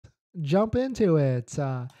jump into it.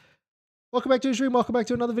 Welcome back to the stream. Welcome back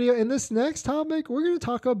to another video. In this next topic, we're going to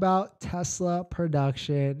talk about Tesla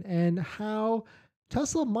production and how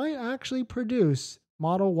Tesla might actually produce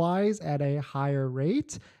Model Ys at a higher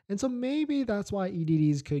rate. And so maybe that's why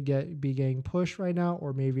EDDs could be getting pushed right now,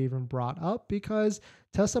 or maybe even brought up, because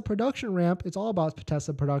Tesla production ramp, it's all about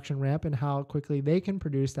Tesla production ramp and how quickly they can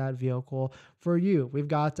produce that vehicle for you. We've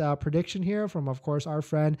got a prediction here from, of course, our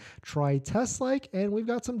friend Troy Teslike, and we've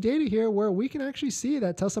got some data here where we can actually see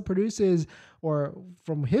that Tesla produces, or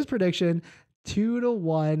from his prediction,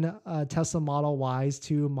 2-to-1 Tesla Model Ys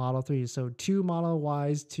to Model 3. So 2 Model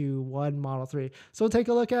Ys to 1 Model 3. So take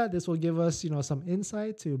a look at this. Will give us, some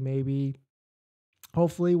insight to maybe,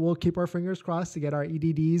 hopefully we'll keep our fingers crossed to get our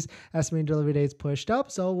EDDs, estimated delivery dates, pushed up.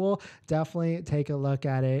 So we'll definitely take a look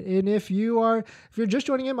at it. And if you're just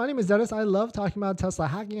joining in, my name is Dennis. I love talking about Tesla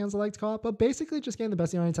hacking, as I like to call it, but basically just getting the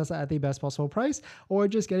best deal on your Tesla at the best possible price, or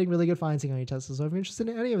just getting really good financing on your Tesla. So if you're interested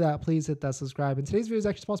in any of that, please hit that subscribe. And today's video is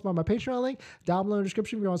actually sponsored by my Patreon link down below in the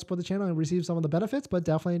description if you want to support the channel and receive some of the benefits, but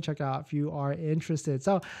definitely check it out if you are interested.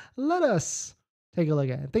 So let us take a look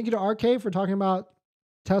at it. Thank you to RK for talking about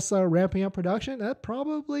Tesla ramping up production. That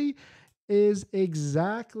probably is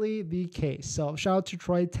exactly the case. So shout out to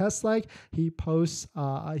Troy Teslike. He posts,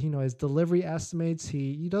 his delivery estimates.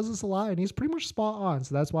 He does this a lot, and he's pretty much spot on.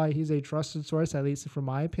 So that's why he's a trusted source, at least from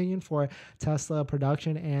my opinion, for Tesla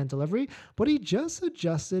production and delivery. But he just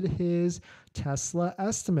adjusted his Tesla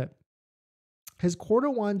estimate. His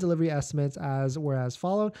Q1 delivery estimates were as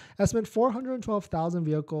followed. Estimate 412,000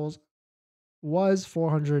 vehicles was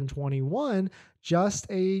 421 just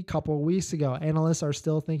a couple of weeks ago. Analysts are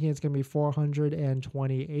still thinking it's going to be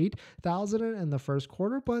 428,000 in the first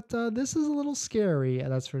quarter, but this is a little scary.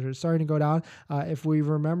 That's for sure. Starting to go down. If we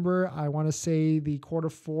remember, I want to say the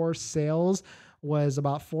Q4 sales was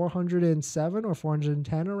about 407 or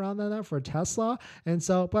 410 around that for Tesla. And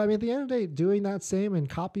so, but I mean, at the end of the day, doing that same and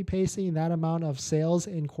copy pasting that amount of sales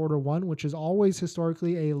in Q1, which is always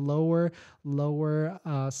historically a lower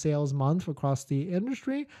sales month across the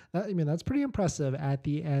industry, that's pretty impressive at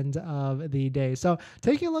the end of the day. So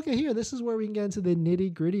taking a look at here, this is where we can get into the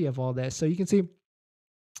nitty gritty of all this. So you can see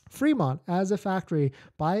Fremont as a factory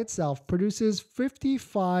by itself produces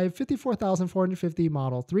 54,450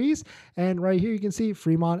 Model 3s. And right here you can see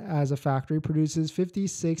Fremont as a factory produces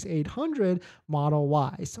 56,800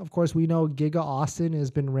 Model Ys. Of course, we know Giga Austin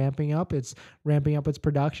has been ramping up. It's ramping up its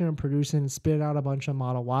production and producing and spitting out a bunch of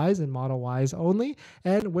Model Ys and Model Ys only.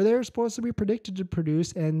 And where they're supposed to be predicted to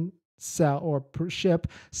produce and sell or ship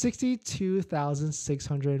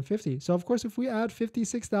 62,650. So of course, if we add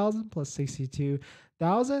 56,000 plus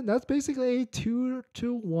 62,000, that's basically a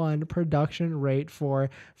 2-to-1 production rate for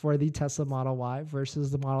the Tesla Model Y versus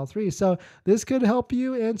the Model 3. So this could help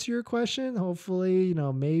you answer your question. Hopefully,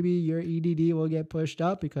 maybe your EDD will get pushed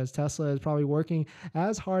up because Tesla is probably working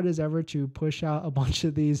as hard as ever to push out a bunch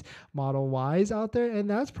of these Model Ys out there. And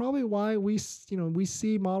that's probably why we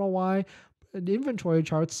see Model Y inventory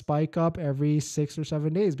charts spike up every 6 or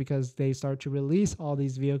 7 days, because they start to release all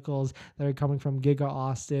these vehicles that are coming from Giga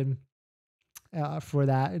Austin for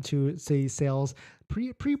that to say sales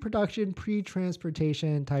pre-production,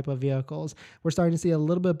 pre-transportation type of vehicles. We're starting to see a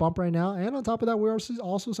little bit of bump right now. And on top of that, we're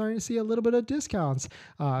also starting to see a little bit of discounts.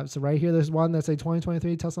 So right here, there's one that's a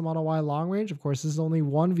 2023 Tesla Model Y long range. Of course, this is only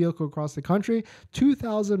one vehicle across the country,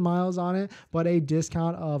 2,000 miles on it, but a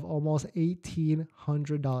discount of almost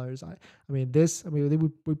 $1,800. We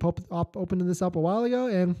opened this up a while ago,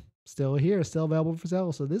 and still here, still available for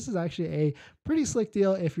sale. So this is actually a pretty slick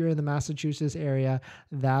deal if you're in the Massachusetts area,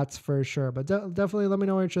 that's for sure. But definitely let me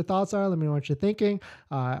know what your thoughts are. Let me know what you're thinking.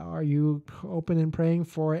 Are you open and praying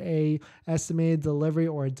for a estimated delivery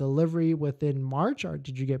or a delivery within March, or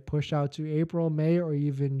did you get pushed out to April, May, or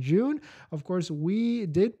even June? Of course, we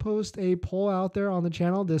did post a poll out there on the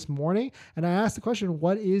channel this morning, and I asked the question,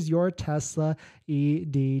 what is your Tesla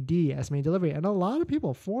EDD, estimated delivery? And a lot of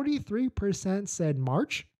people, 43% said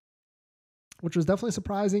March, which was definitely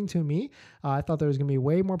surprising to me. I thought there was going to be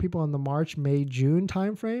way more people in the March, May, June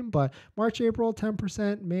timeframe, but March, April,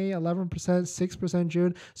 10%, May, 11%, 6%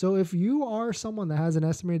 June. So if you are someone that has an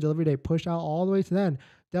estimated delivery date pushed out all the way to then,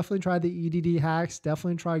 definitely try the EDD hacks.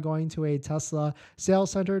 Definitely try going to a Tesla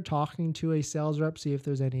sales center, talking to a sales rep, see if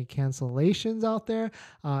there's any cancellations out there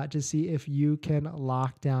to see if you can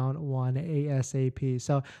lock down one ASAP.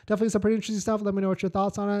 So definitely some pretty interesting stuff. Let me know what your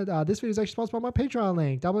thoughts on it. This video is actually sponsored by my Patreon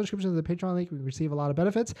link. Down in the description of the Patreon link, we receive a lot of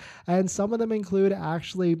benefits, and some of them include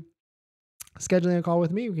actually scheduling a call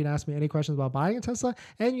with me. You can ask me any questions about buying a Tesla,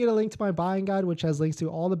 and you get a link to my buying guide, which has links to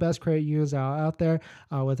all the best credit unions out there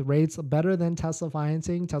with rates better than Tesla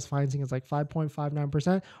financing. Tesla financing is like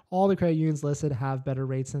 5.59%. All the credit unions listed have better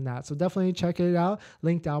rates than that. So definitely check it out.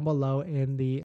 Link down below in the